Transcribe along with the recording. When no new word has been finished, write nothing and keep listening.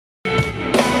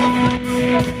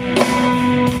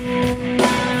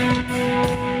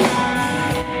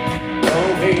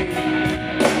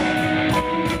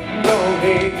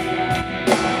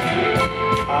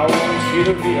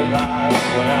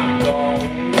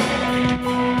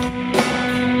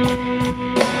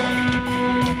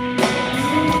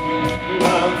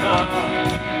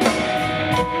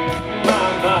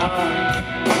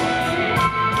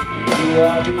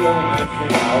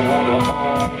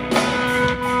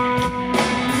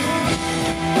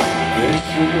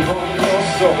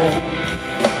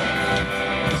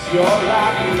You're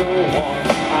like no one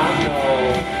I know.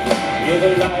 You're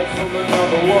the light from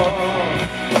another world.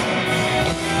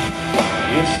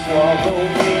 You swallow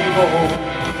me whole.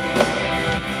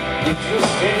 You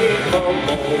just take a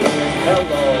moment,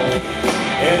 hello.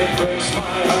 And it breaks my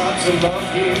heart to love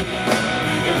you.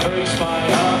 It breaks my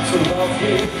heart to love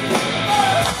you.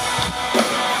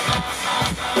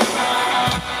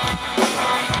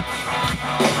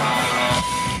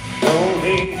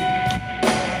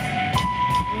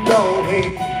 Lonely,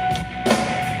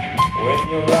 when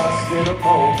you're lost in a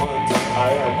moment, I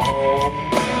am home.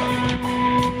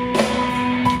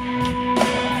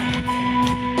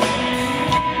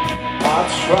 I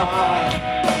try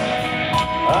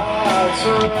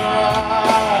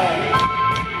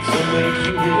to make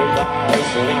you realize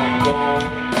that I'm gone,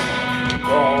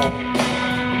 gone,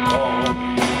 gone.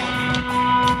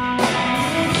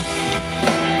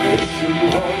 If you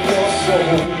want your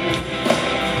soul,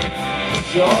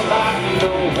 you're like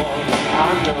no one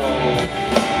I know.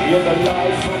 You're the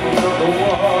light from another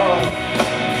world.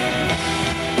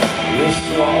 You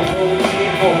swallow me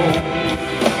whole.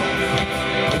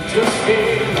 Just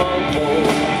give one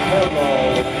more hello.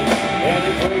 And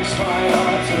it breaks my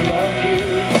heart to love you.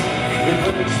 It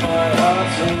breaks my heart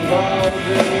to love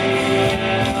you.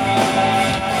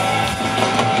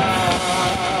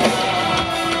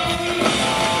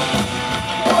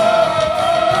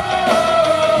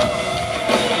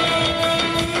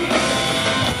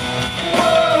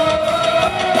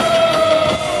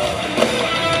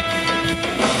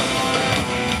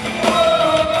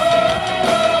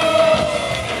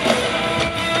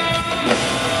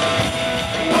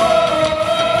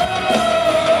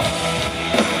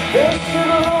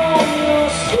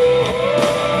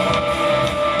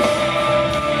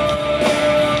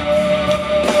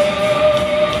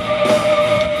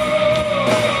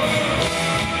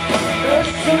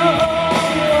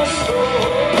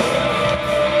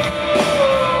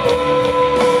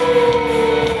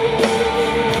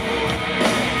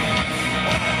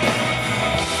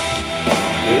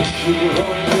 You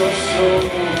run your soul.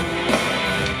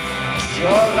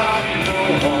 You're like no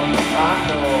one I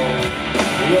know.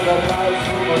 You're the light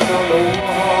from another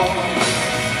wall.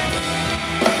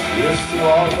 You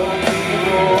swallow me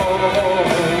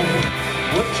whole.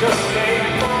 Would just say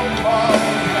one more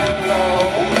hello.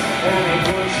 And it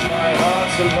breaks my heart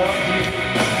to love you.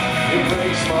 It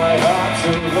breaks my heart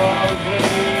to love you.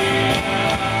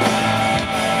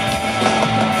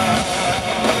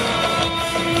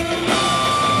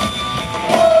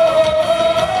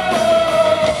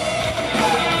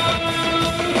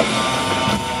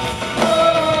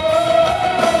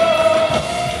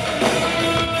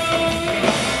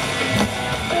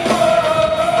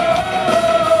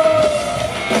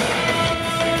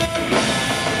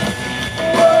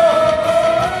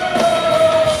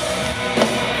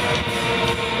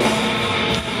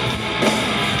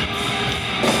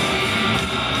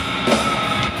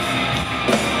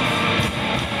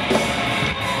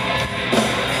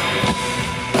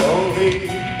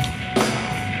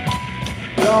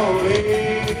 Lonely,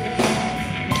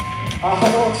 I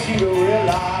want you to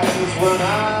realize when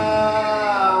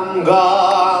I'm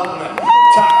gone.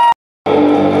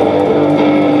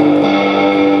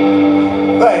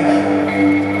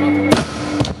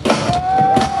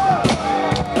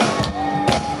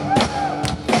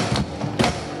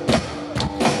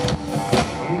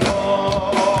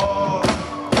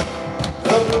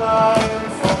 The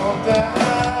blind fall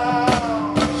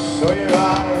down, so your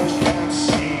eyes can't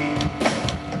see.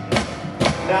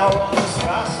 Now run as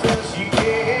fast as you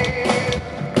can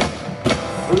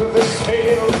through this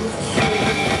hail of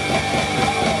trees.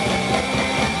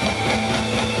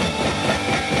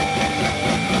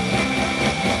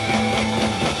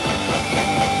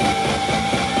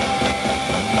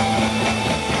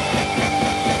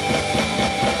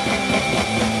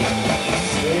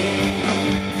 Sing,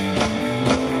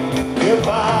 give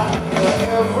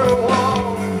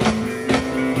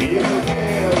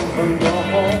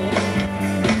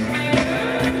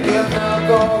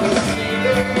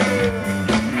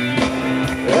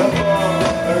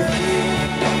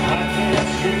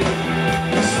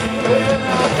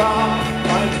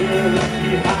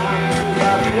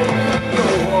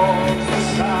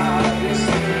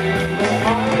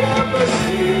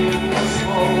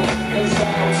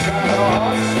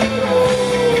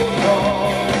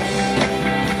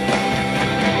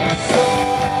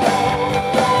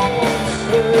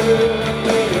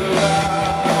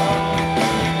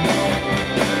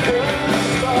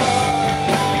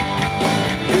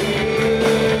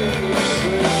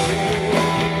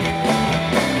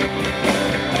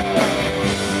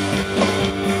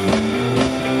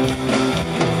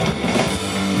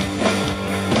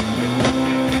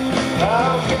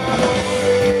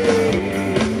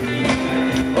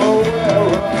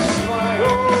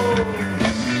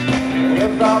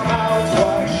our mouths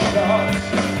were shut.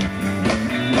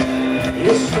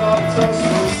 You stopped us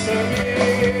from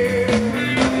singing.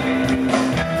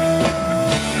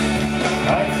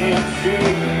 I can't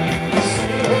feel the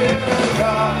ceiling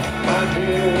God. I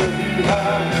barely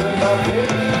have to love it.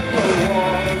 The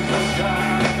walls are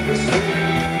shining the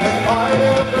street. And I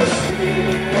never see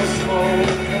the smoke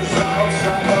is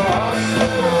outside the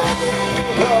hospital.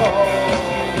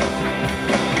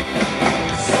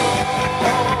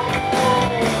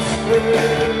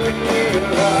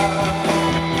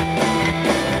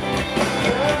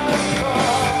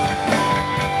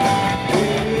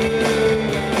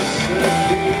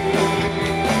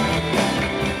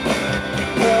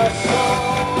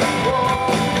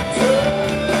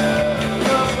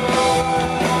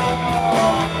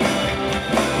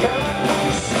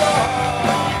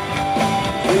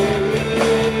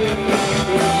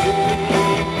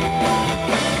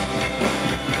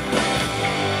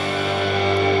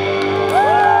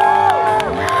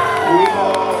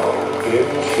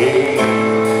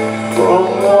 From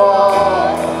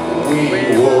what we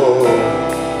were,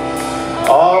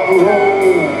 our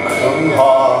broken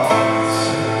hearts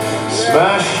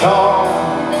smashed on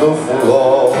the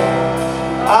floor.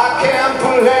 I can't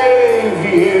blame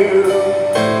you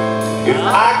if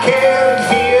I can't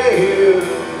hear you.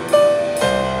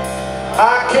 I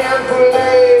can't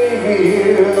blame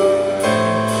you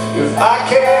if I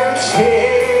can't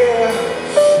hear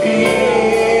you.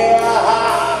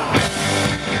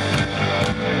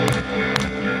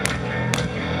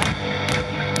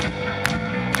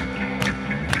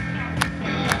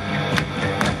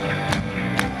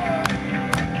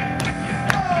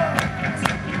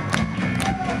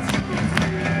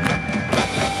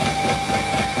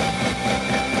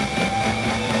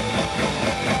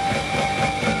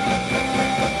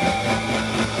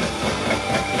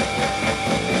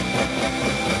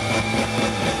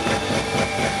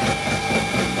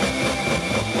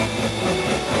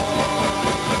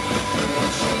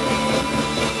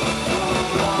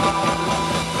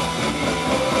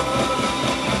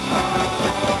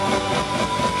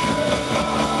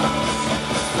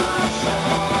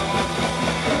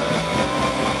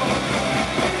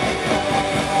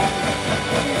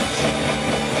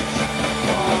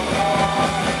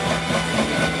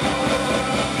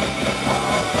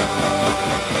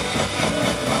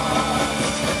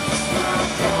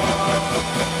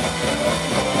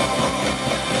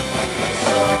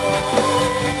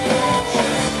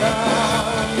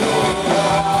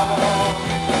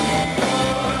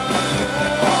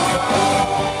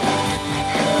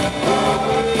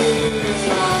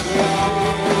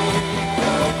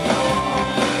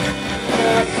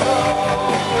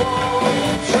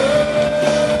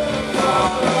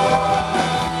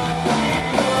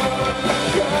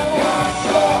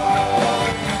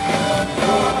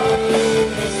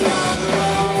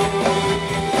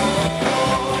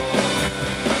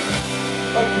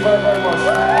 Very much.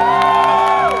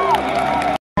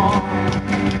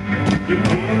 You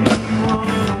can't run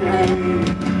away.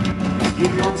 You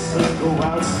must go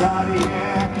outside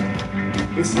again.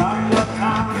 It's like your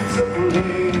time to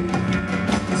play.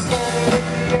 Standing at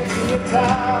the edge of the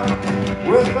town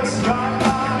with the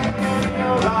skyline in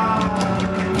your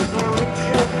eyes,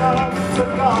 reaching up to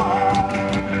God.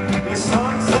 The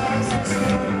sun sets its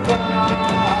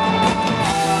goodbye.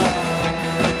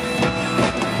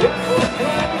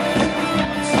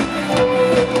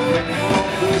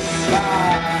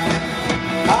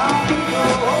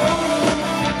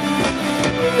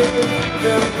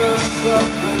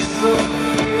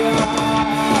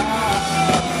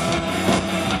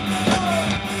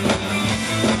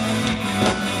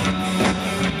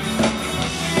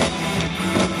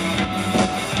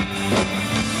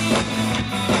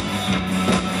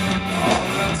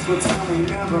 Let's pretend we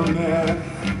never met.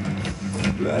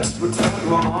 Let's pretend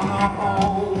we're on our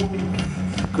own.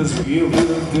 'Cause we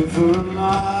live different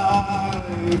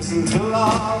lives until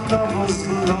our covers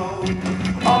glow.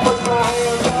 I'll put my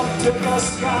hand up to the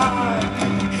sky,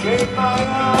 shake my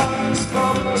eyes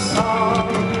from the sun.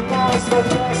 As the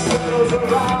dust settles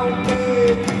around me,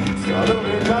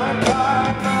 suddenly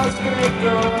nighttime has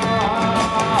begun.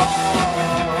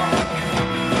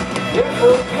 If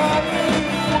we're flying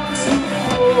once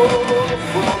more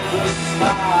from the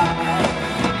sky,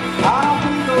 I'll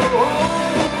be the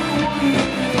only one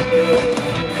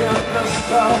the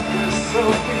surface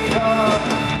of the earth,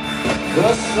 the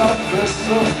surface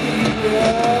of the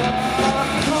earth.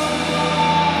 Come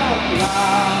on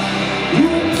now,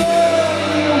 you know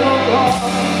you're on.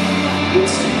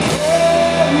 It's to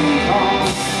carry on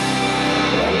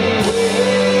anyway.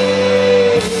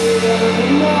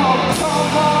 No,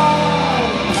 come on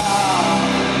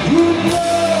now.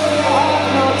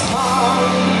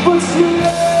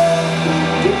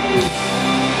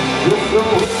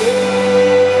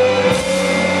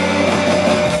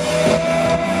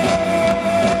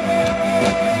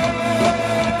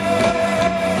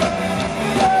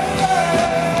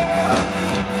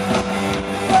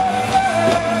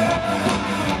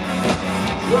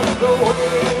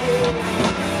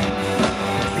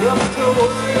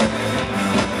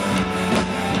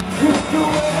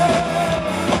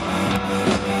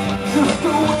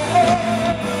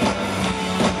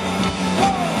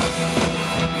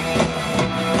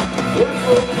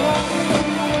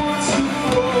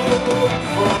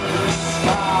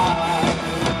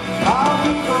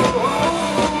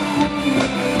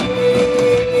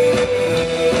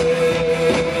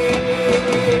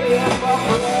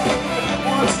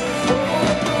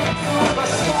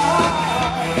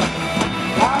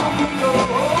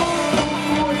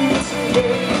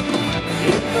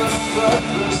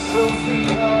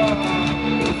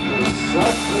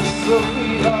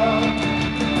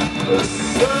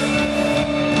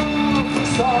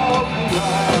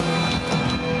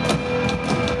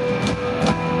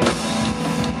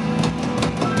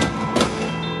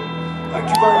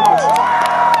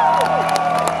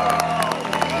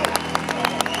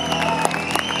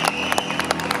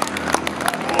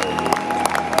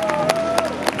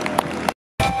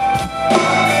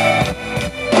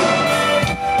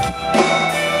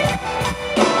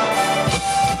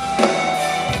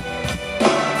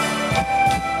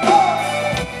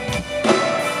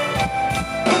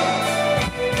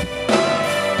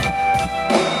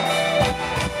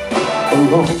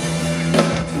 alone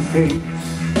to face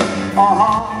a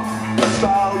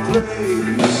hostile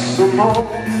place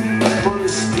alone, but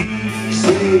it's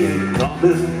easy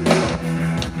coming.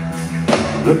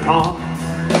 The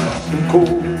constant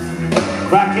cold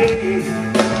cracking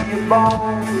your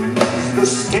bones, the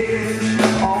stage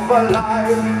of a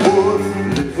life worth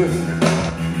living.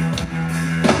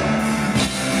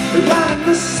 The light in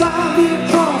the sun being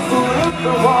drawn for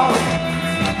everyone.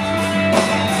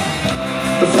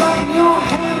 The flag in your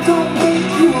hand don't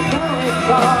make you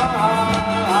American.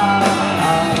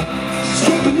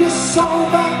 Stripping your soul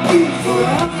back in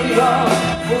forever young,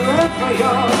 forever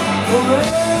young,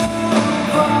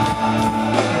 forever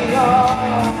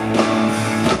young.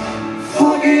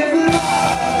 Forgive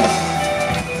life,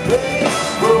 let's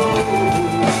go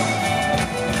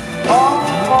on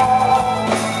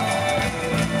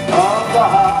the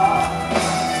heart.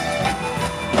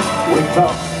 Wake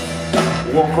up,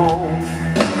 walk on.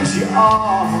 You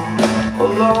are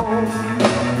alone.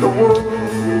 The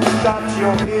world that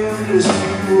you're in is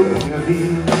too heavy,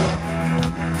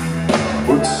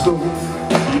 but so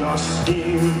you're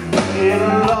still in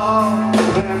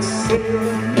love and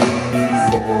sin,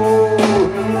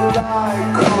 falling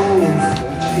like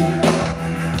confetti.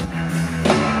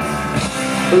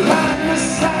 The light in the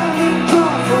sand and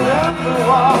drawn for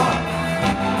everyone.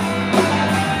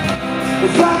 The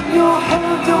flag in your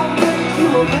hand don't make you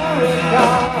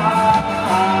American.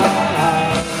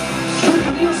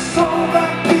 Stripping your soul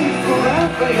back, be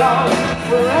forever young,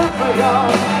 forever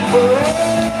young,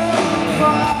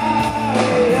 forever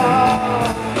young.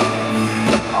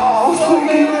 Oh,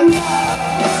 forgive me,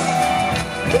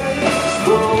 let's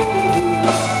go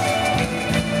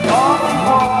on the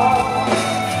heart,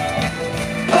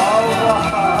 on the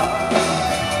heart.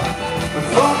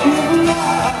 Forgive me,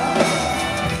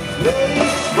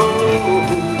 let's go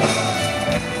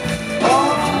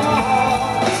on the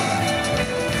heart,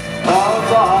 on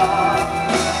the heart.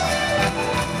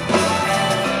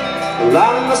 The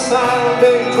light in the sign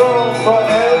being drawn for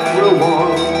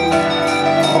everyone.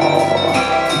 Oh,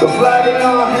 the flag in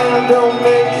your hand don't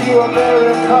make you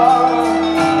American.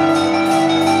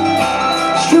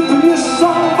 Stripping your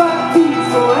soul back, be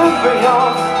forever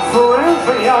young,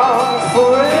 forever young,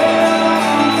 forever.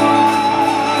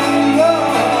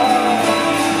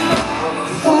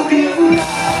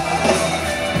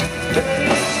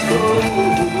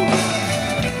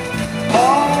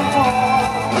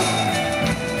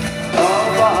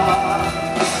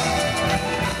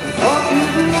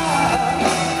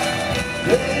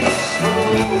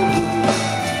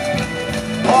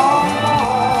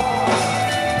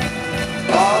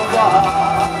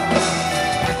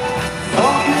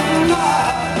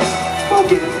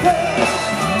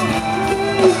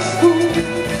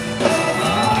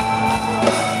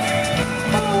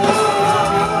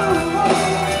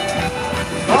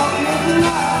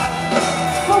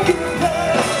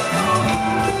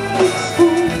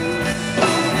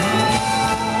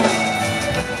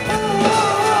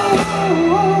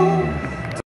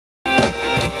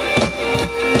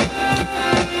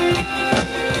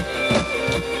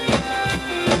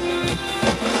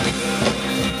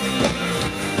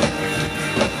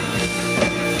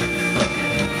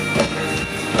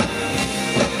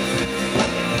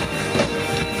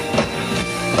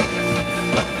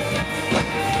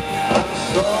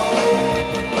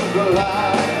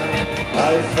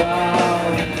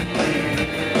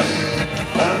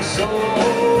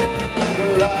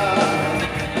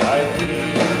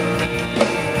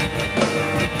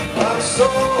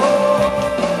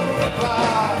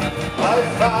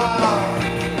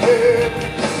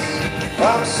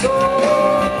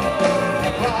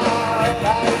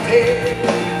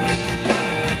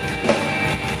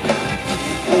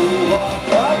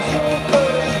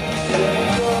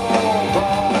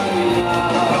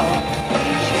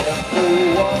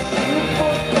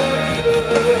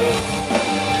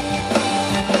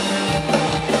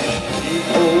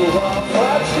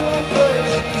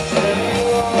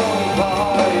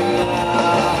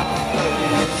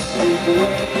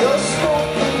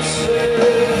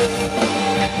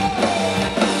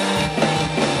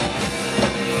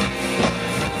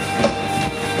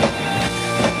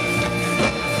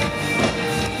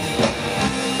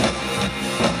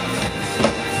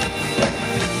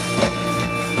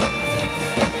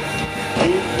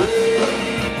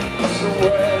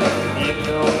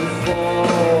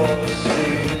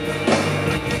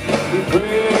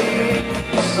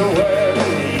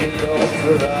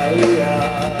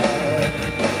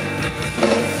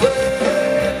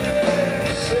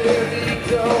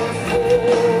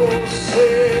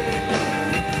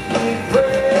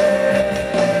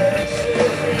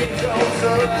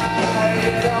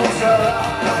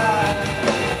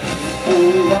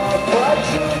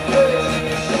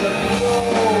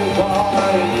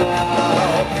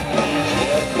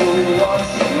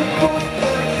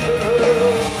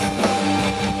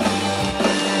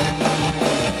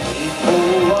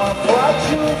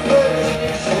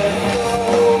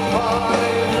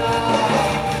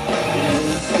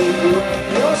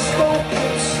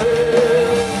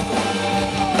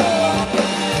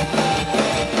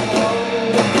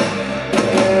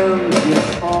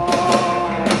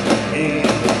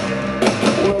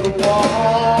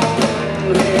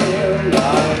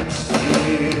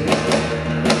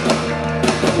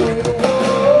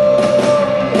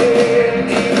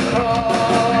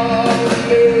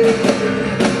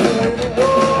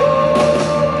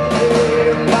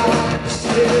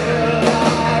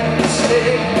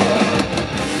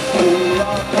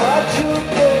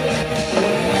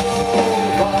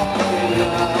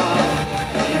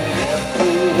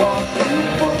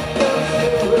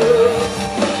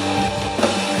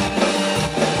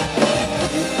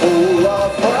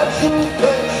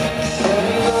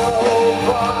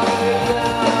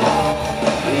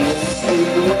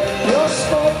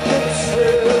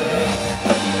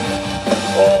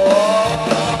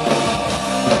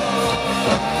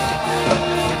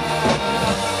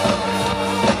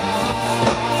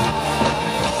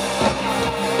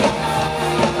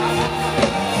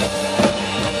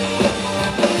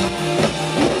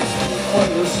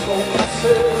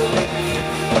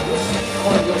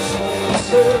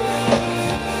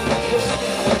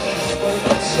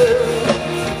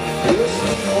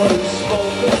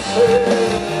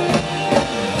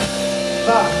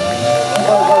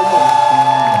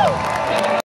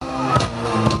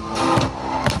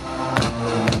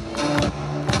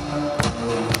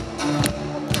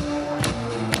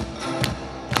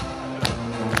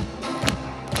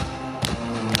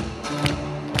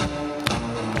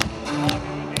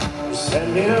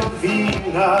 Send me to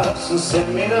Venus and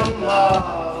send me to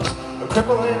Mars. A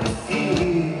crippling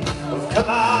feeling of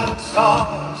colliding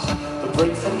stars. The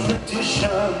break from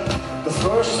tradition, the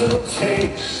first little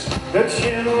taste, a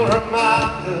gentle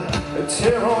reminder, a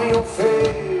tear on your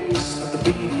face. But the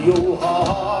beat of your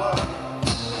heart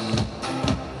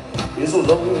is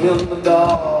alone in the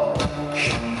dark.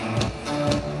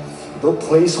 The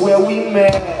place where we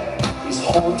met is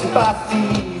haunted by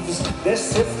thieves. They're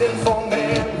sifting for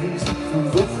memories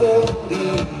through the fall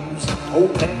leaves.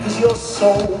 Hoping cause you're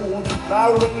sold by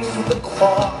race with the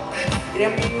clock.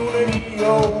 Immunity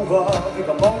over, pick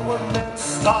a moment and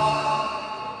stop.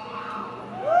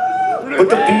 But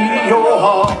the beat of your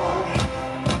heart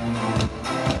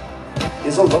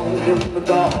is alone in the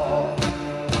dark.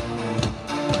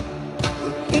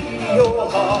 The beat of your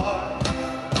heart,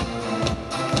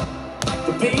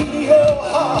 the beat of your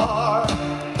heart.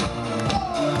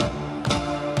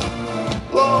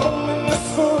 Loneliness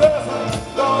forever,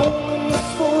 loneliness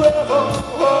forever.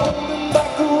 Holding back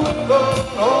the river,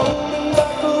 holding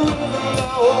back the river.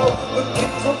 Now all the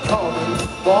kids are coming,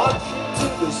 marching to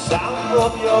the sound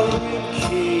of your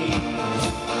ribcage.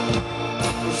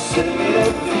 Send me to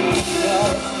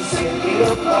Venus, send me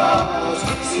to Mars.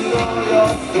 See all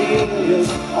your failures,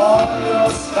 all your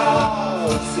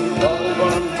scars. See it all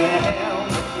burn down.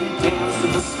 We dance to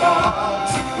the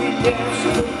stars, we dance to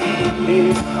the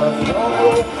beating of your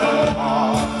open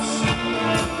hearts.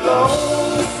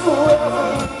 Loneliness forever,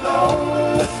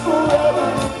 loneliness forever.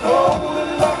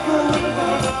 Holding back the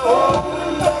river,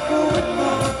 holding back the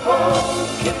river. All the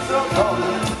kids are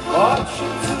coming,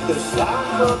 marching to the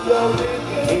sound of your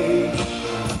ribcage.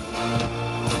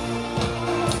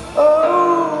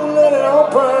 Oh, let it all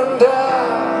burn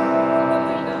down.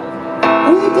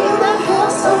 We built a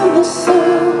house on the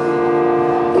sun.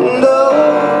 No,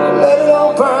 let it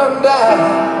all burn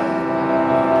down.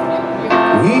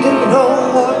 We didn't know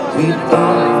what we'd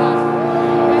done.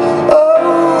 Oh,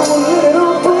 let it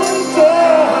all burn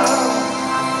down.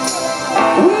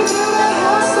 We built a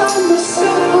house on the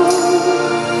sun.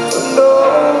 No,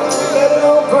 let it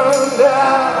all burn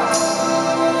down.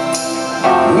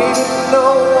 We didn't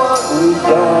know what we'd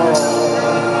done.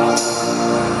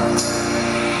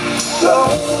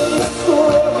 Loneliness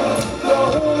forever,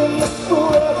 loneliness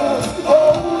forever.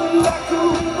 Holding back a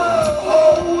river,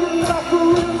 holding back a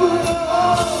river.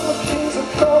 All the kings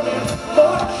are coming,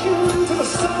 marching to the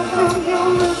sound from your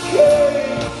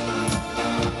ribcage.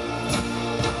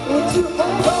 Would you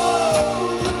hold on?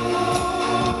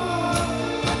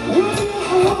 Would you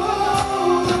hold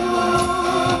on?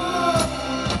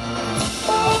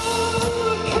 All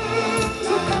the kings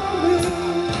are coming.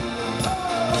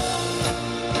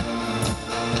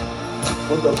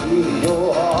 But the beat of your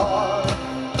heart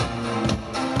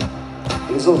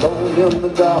is alone in the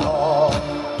dark.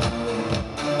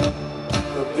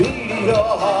 The beat of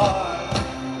your heart,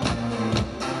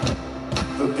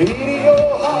 the beat of your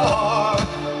heart,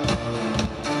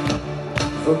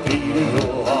 the beat of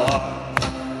your heart,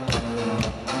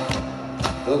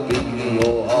 the beat of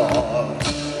your heart.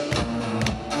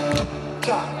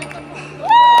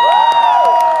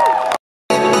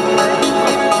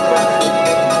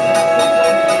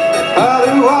 How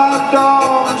do I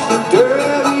dodge the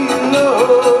dirty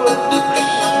looks?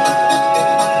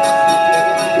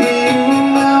 You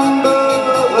remember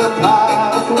the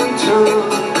path we took.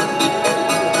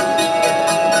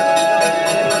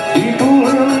 People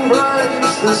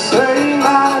embrace the same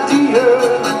idea.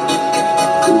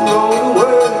 Roll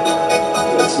away,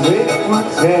 let's make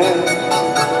pretend.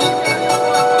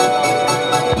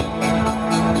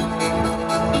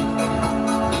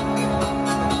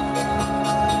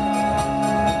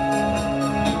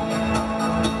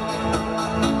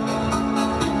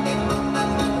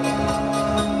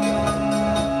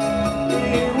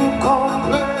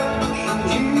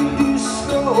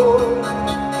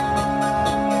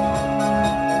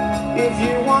 If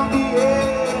you want the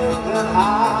end, then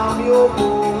I'm your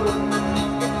boy.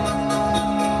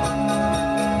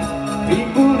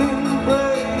 People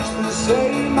embrace the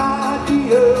same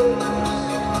ideas.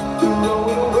 Roll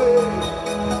away,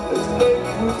 let's make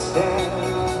pretend.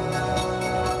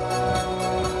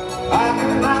 I'm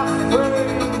not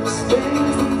afraid of the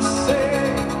things we say.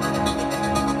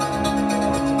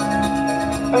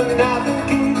 Another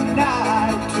good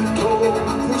night to go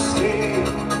to stay.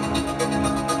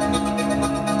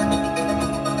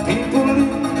 People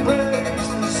embrace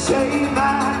the same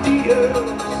ideas.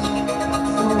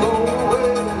 Roll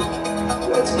away,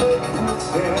 let's make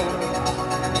pretend.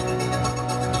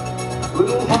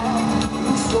 Little heart,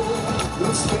 little soul,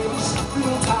 little space,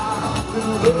 little time,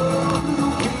 little love,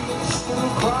 little peace,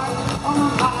 little cry on the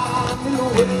mind, little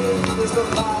way.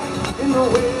 in the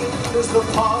wind is the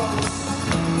pulse.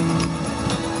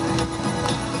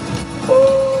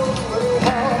 Oh, little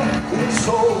heart, little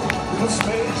soul, little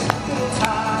space, little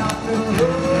time, little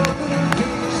love, little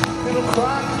peace, little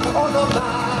crack on the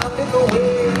mind. In the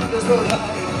wind is the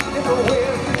light, in the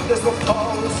wind is the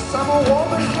pulse. I'm a war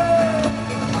machine,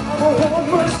 I'm a war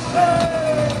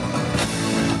machine.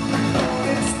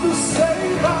 It's the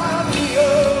same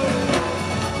idea,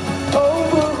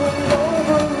 over and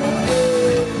over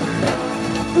again.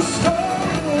 The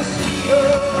story is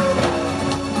here.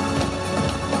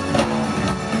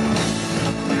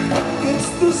 It's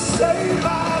the same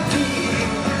idea,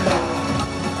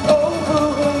 over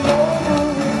and over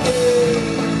again.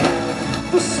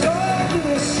 The story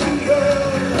is here.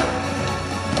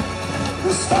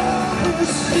 The story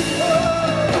is here.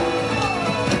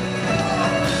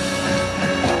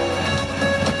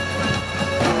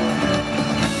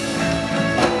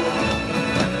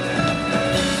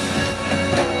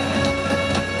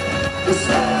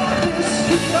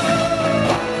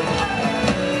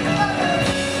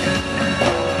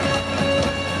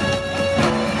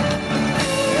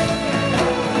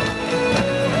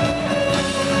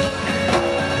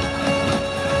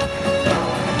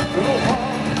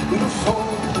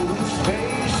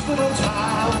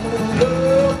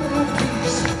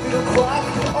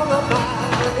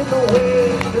 In the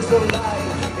wind is the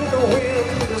light, in the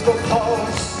wind is the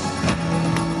pulse.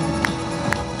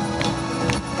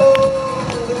 Oh,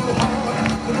 little heart,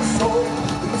 little soul,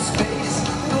 little space,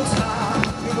 little time,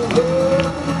 little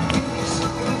love, little peace,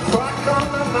 little crack on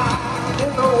the mind.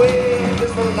 In the wind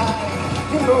is the light,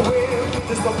 in the wind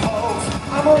is the pulse.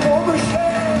 I'm a war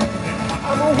machine,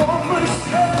 I'm a war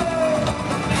machine.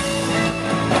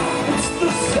 It's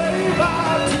the same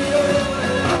idea,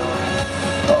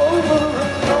 over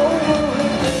and over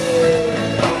again.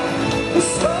 The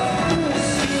sun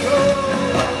is here.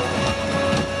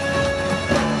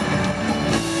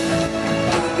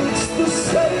 It's the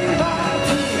same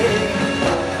idea,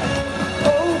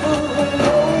 over and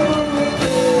over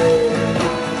again.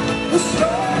 The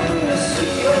sun is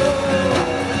here.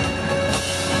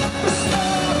 The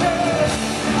sun is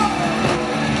here.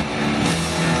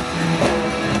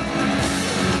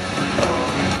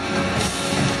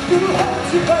 It'll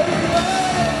hurt you, baby.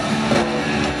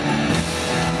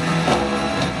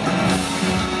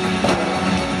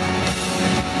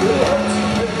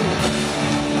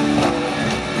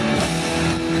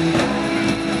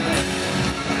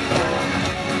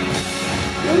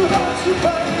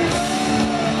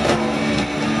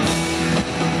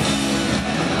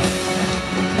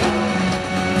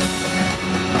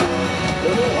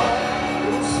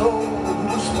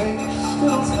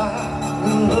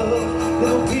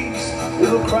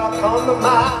 Crack on the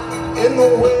mind. In the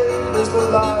wind is the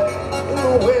light, in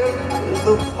the wind is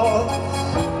the pulse.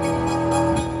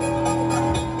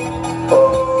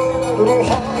 Oh, little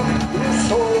heart, little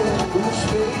soul, little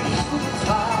space, little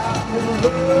time, little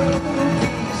love, little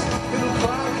peace, little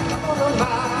crack on the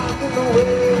mind. In the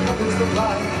wind is the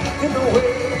light, in the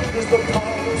wind is the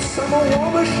pulse. I'm a war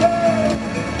machine,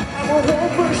 I'm a war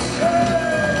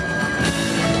machine.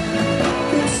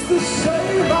 It's the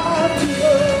same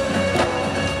idea,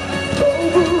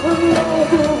 over and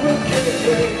over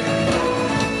again.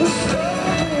 The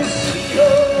sun is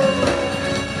here.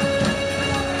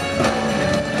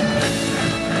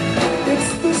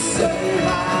 It's the same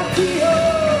idea,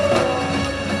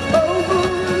 over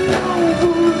and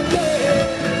over again.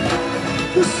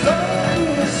 The sun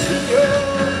is here.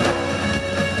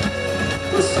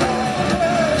 The sun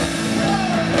is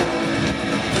here.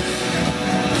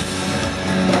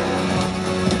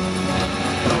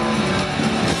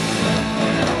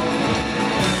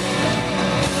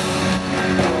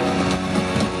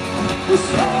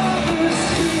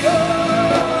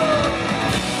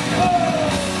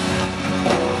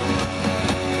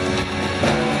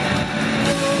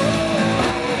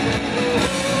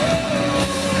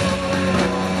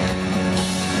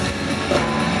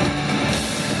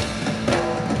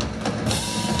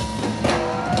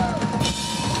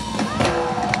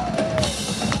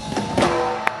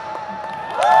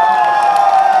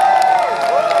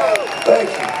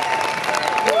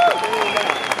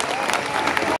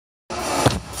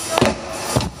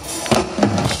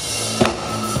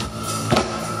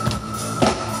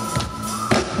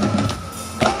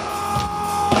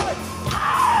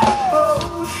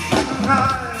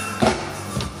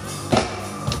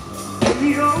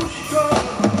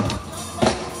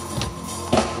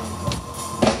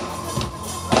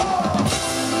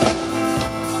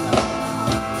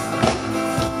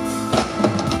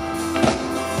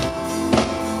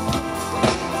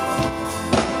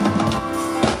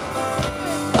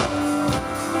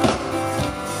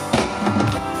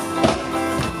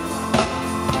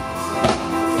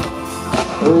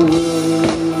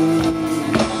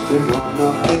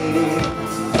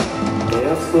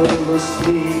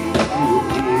 effortlessly you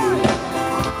appear.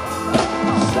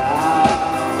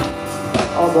 Sound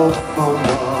of the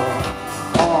thunder,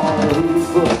 all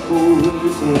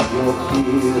reverberates in your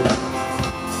ear.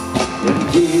 And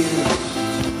this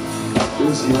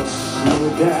is your slow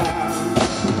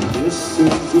dance. This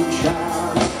is the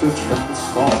chance to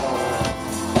transform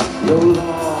your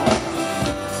love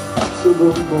to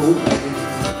the moment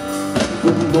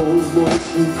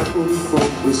you come from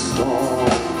the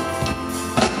storm.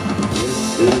 This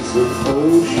is an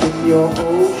ocean, your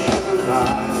ocean and I.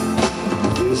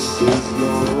 This is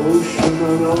your ocean,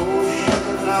 an ocean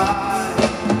and I.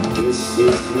 This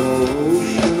is your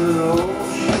ocean, an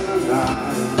ocean and I.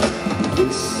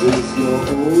 This is your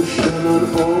ocean, an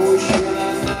ocean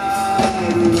and I.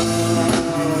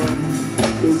 Love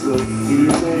is a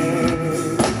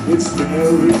feeling, it's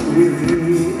buried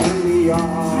within the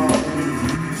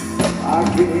arms. I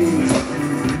gaze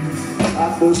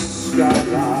at the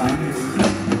skyline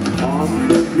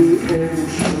under the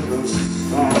ocean of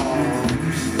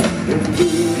stars.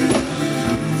 Indeed,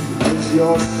 it's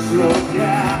your slow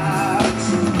dance.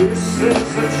 This is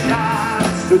a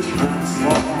chance to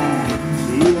transform.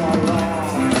 You are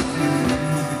lost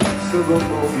to the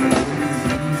moment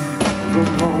you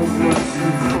come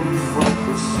from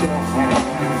the storm.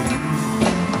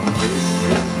 This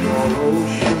is your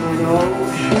ocean, an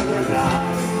ocean and I.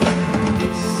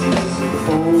 This is an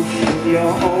ocean,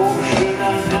 your ocean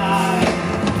and I.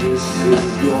 This is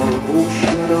your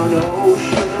ocean, an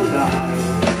ocean and I.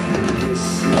 This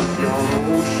is your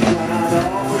ocean, an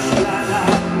ocean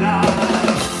and I.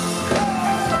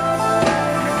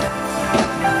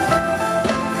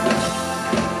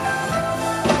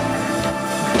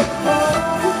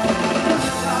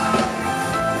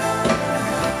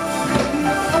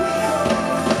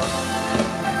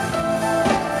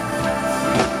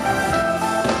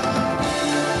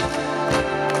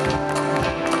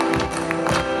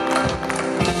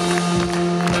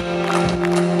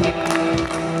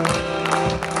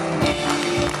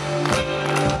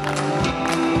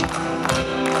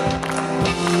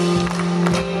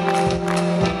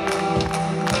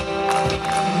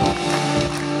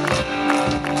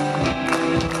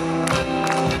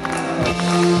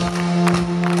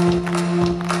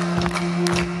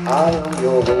 I am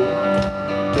your hope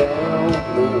down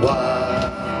the wire,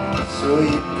 so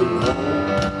you can hold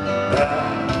back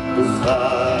the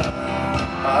fire.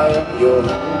 I am your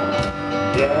hope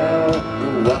down the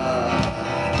wire,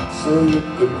 so you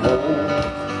can hold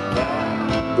back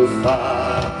the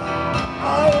fire. I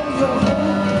am your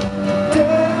hope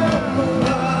down the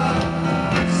wire,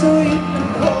 so you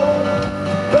can hold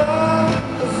back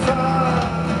the fire.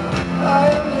 I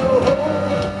am your hope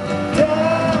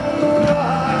down the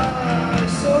wire,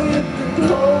 so you can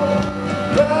hold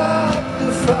back the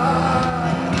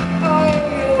fire. I am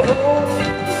your hope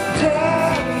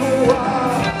down the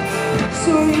wire,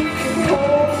 so you can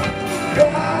hold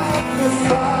back the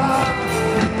fire.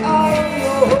 I am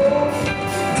your hope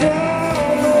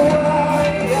down the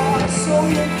wire, so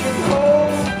you can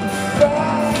hold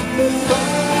back the fire.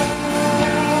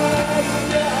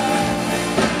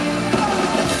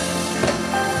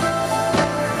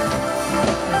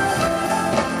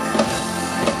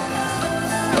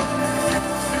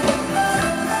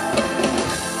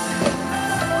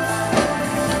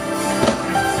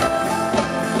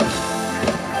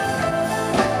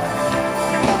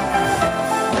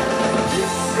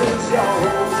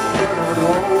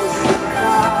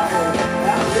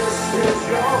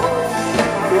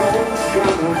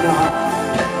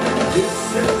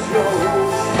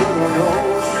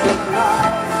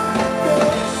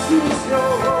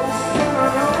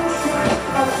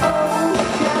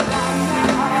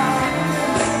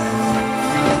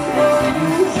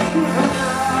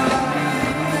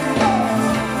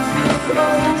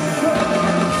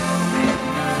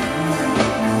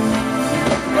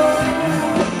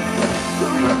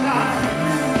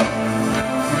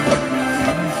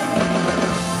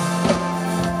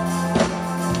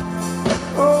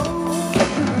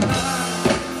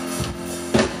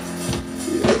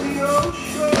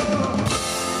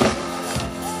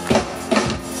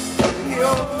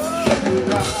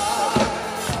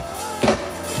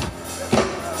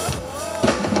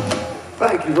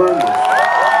 Thank you very much.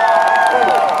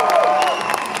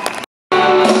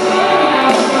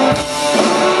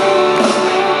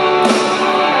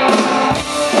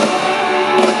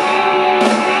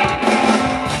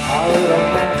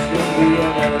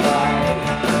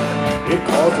 It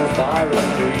caused a fire in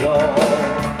New York.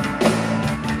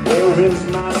 Where is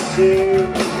my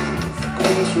safe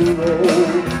country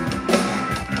road?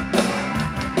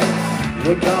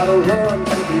 You gotta learn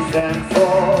to be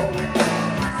thankful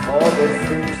all the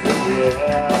things that we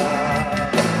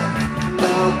have.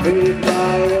 Now be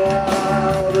my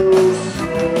out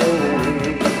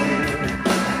slowly.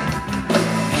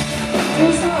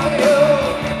 Desire,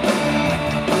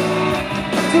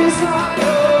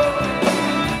 desire,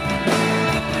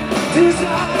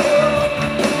 desire,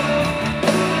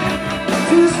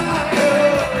 desire.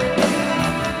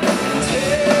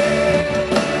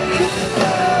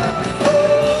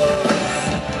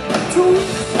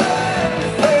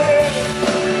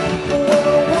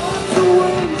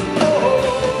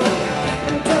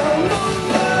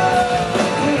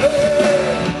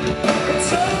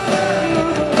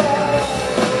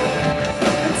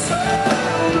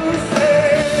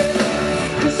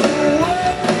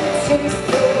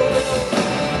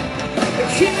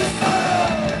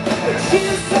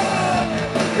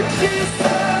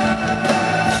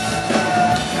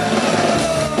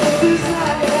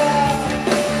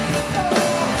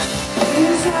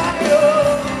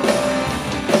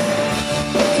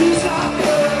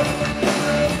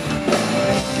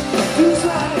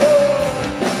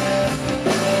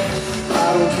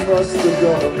 Trust the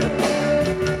government,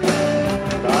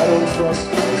 I don't trust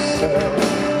myself.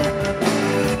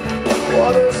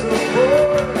 What is the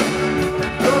world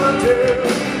gonna do?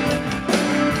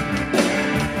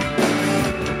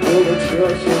 Build a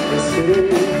church in the city,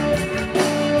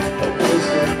 a place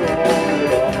to fall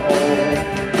without home.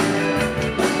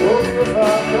 What if I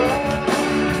got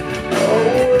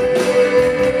away?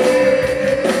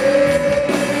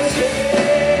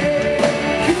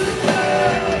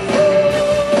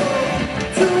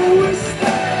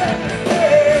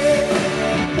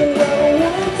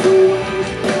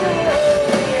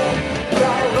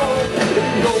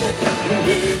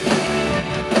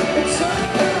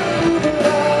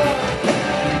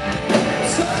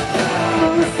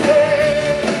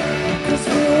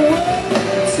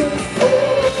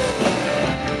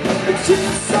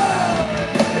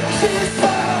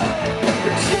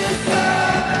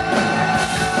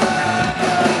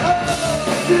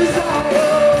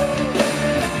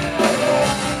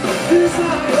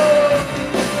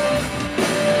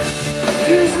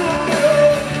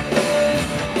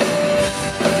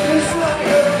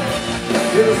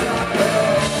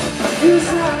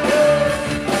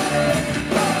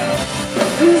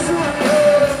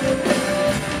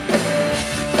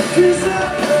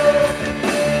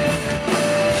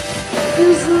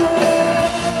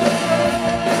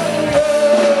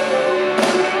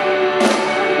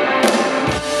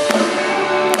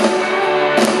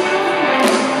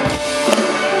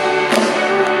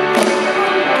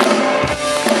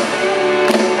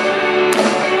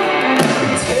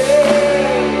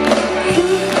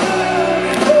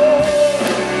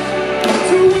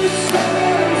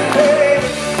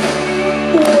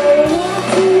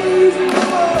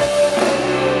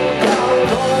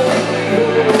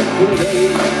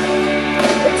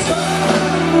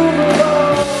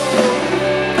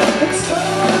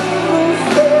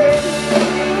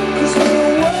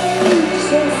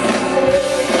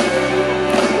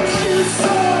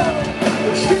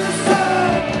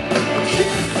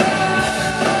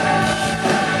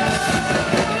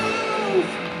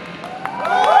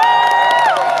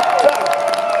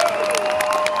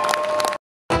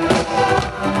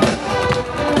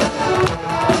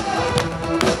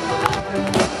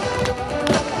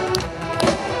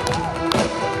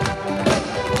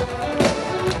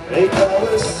 They call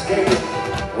escape,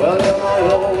 well you're my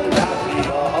own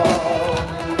Papillon.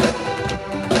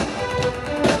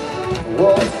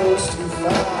 World goes too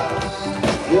fast,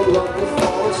 your love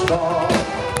before it's gone.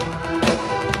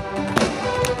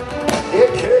 It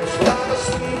kicks like a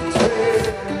sweet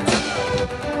twitch.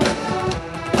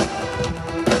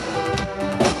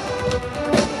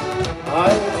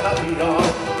 I'm Papillon,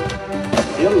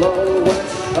 your love went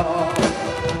strong.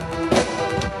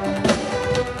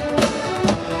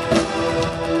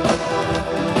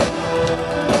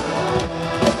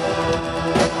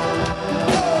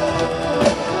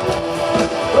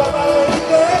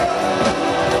 Bravalla,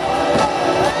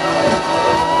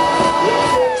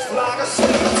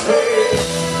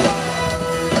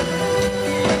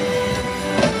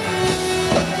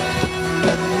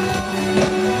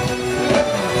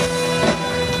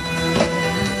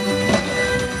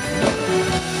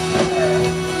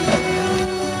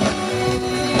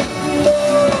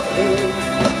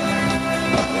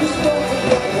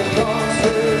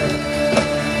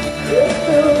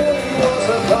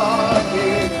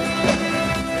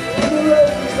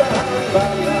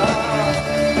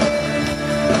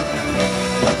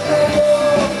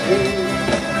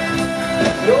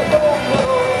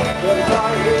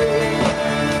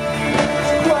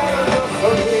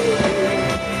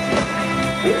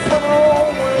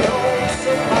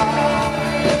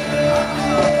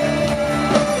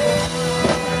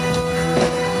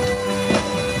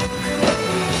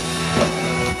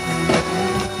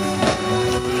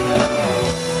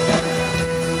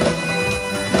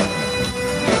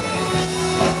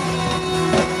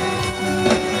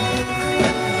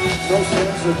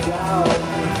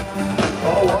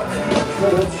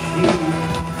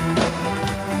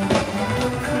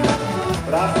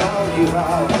 but I found you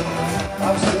out.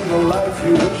 I've seen the life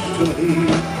you wish to lead.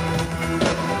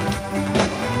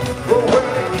 But when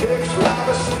it kicks like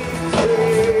a sweet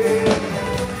thread,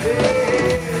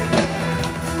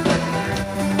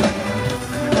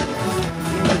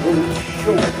 you will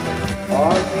show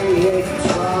on me and you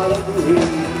try to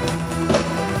breathe.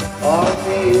 On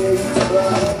me and you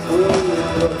try to breathe.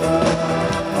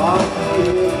 On me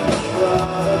and you try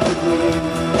to breathe.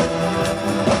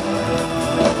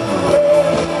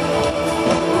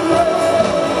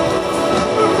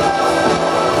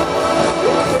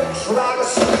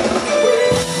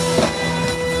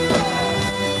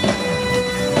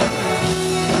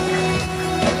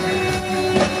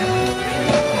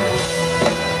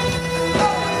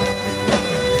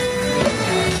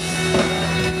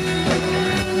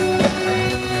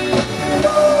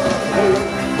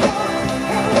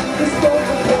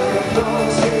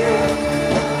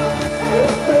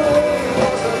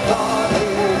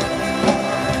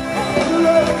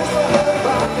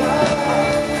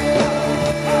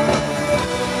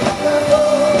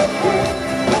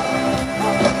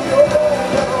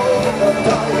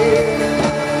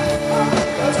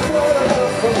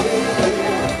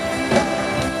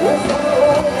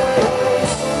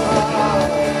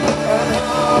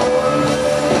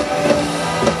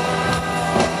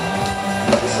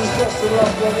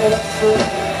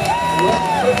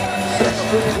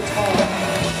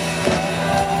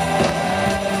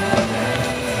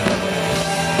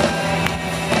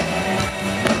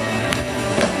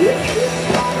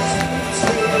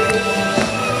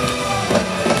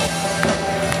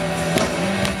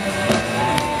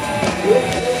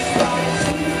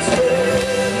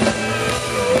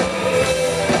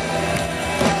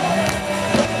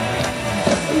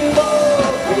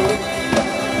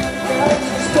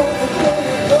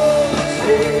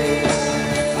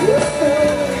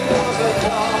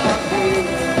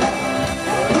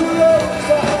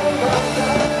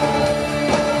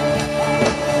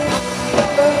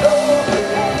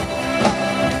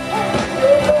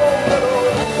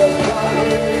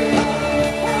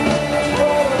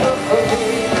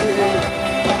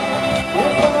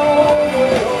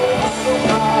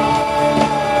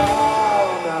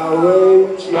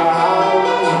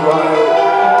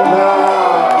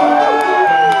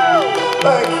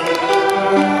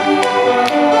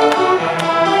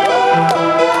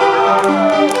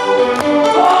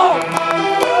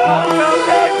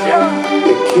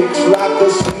 Kicks like a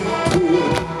sweet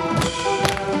twitch.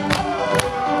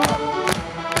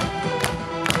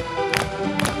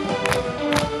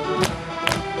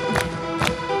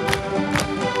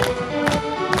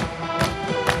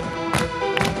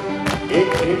 It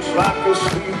kicks like a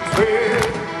sweet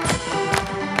twitch.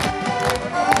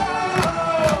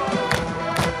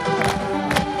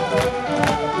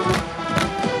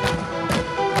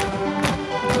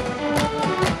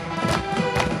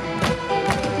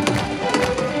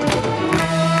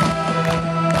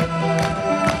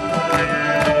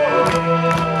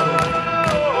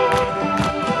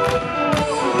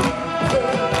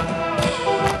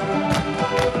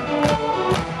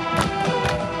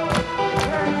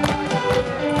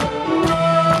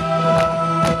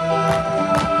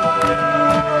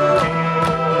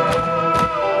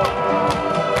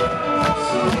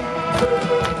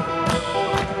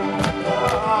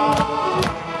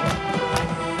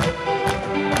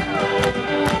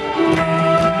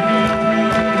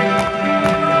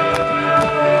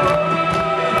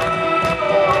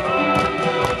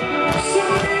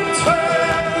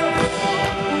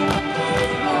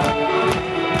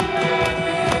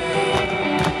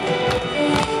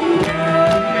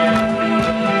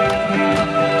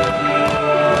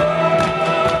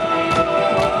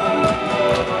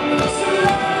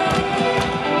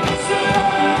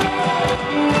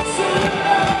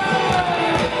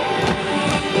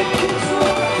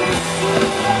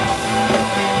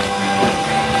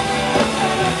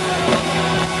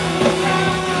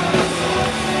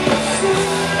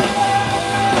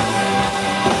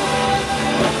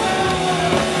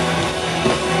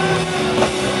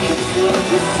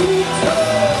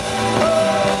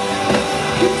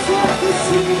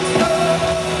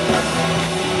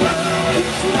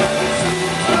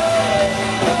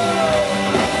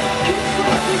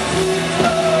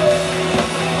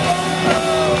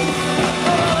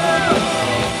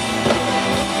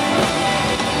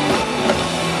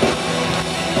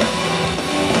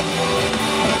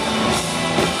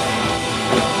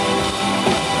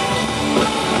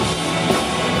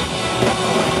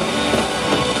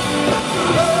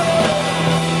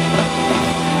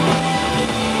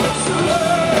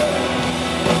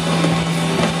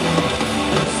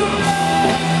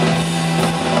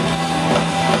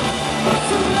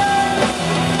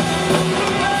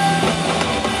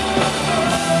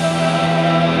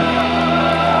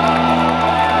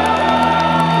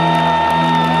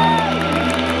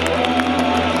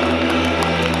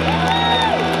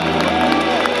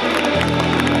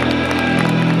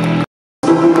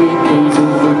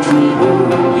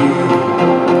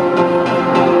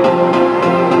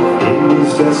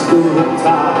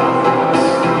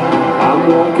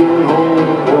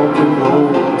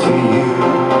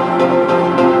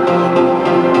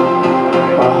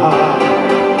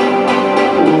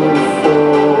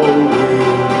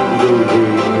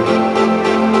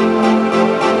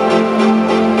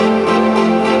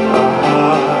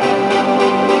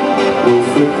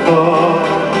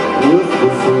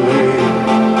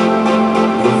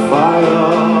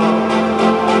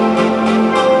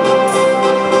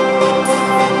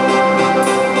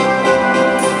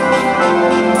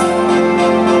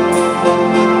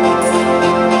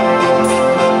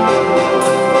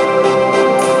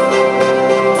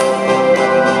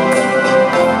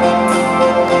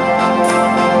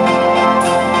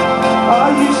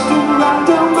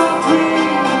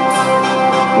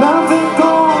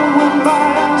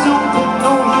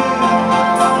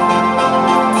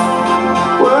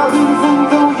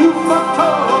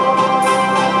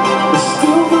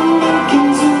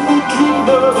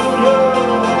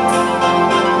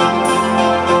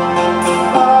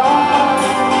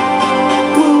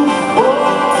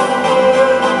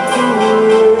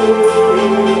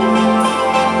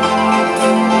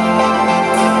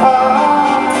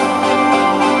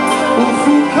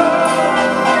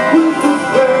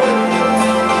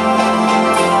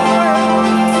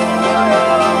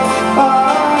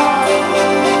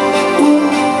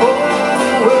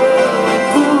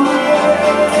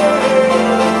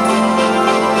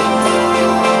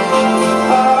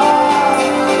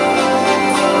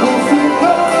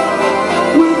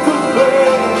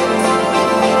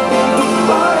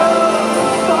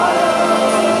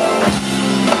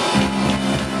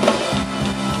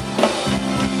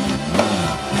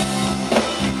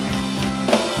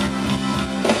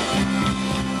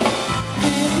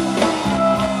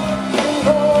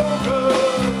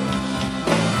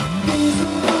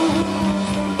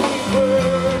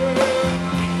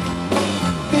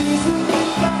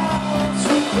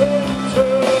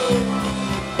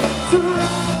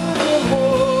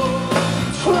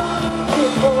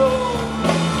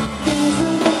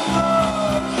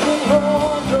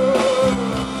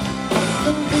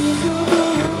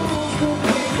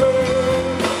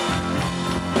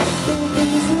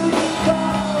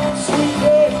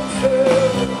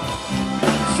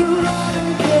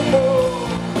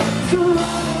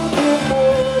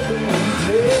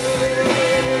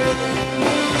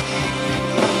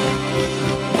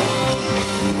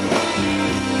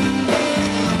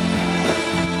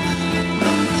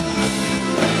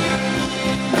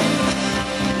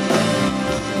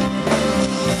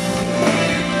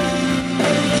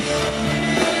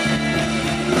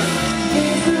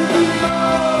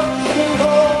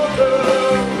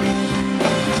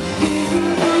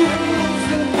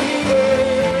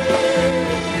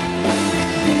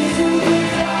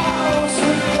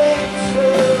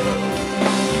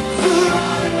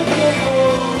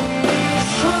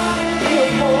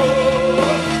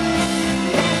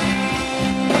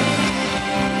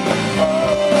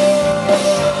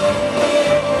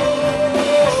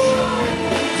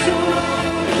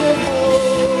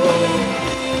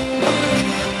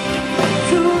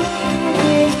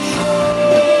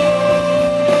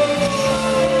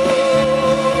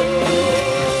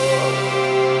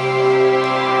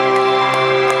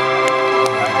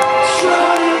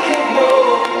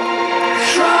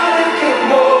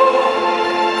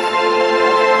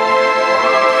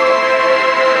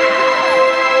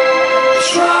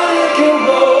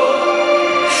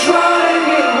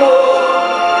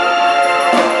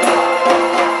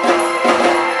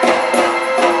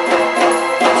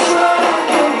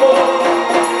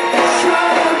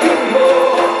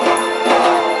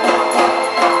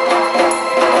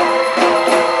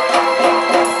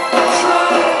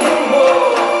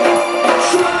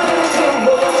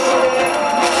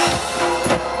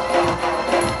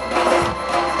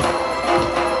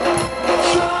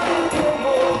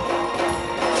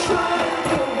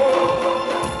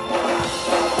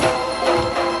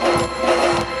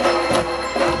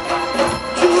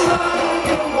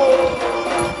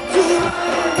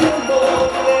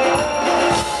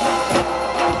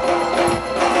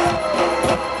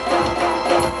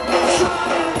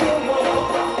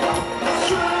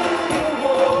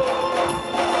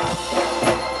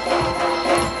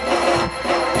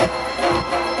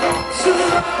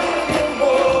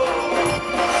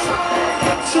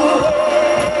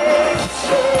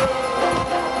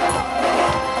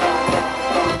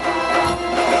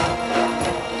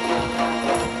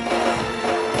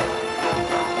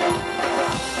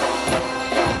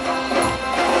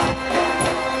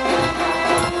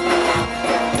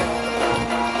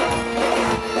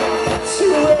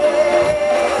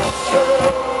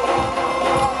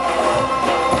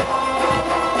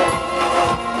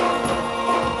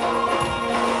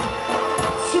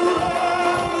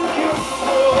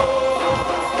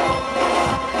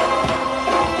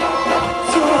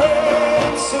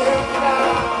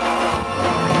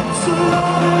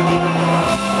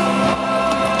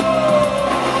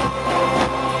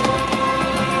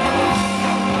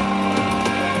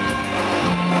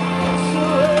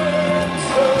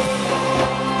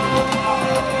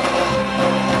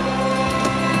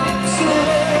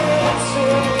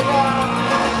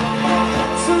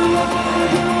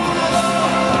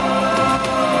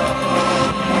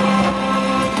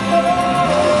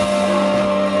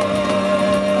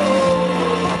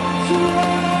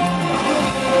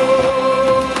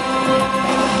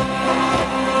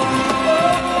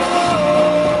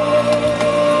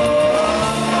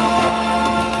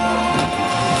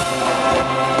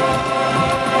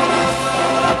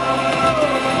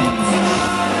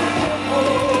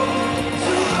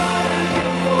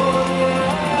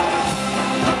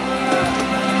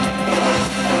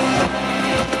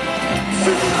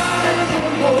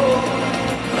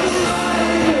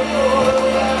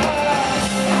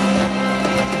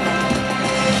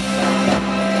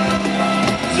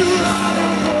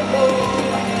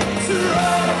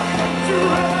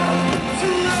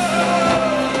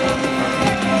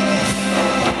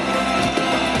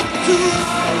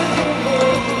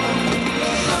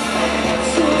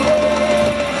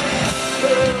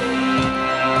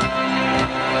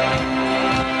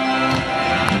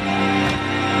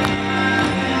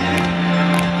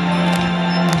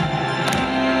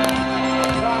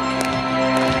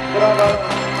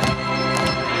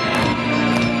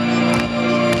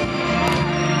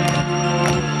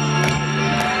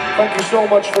 Thank you so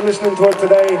much for listening to it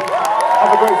today.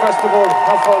 Have a great festival.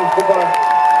 Have fun.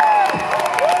 Goodbye.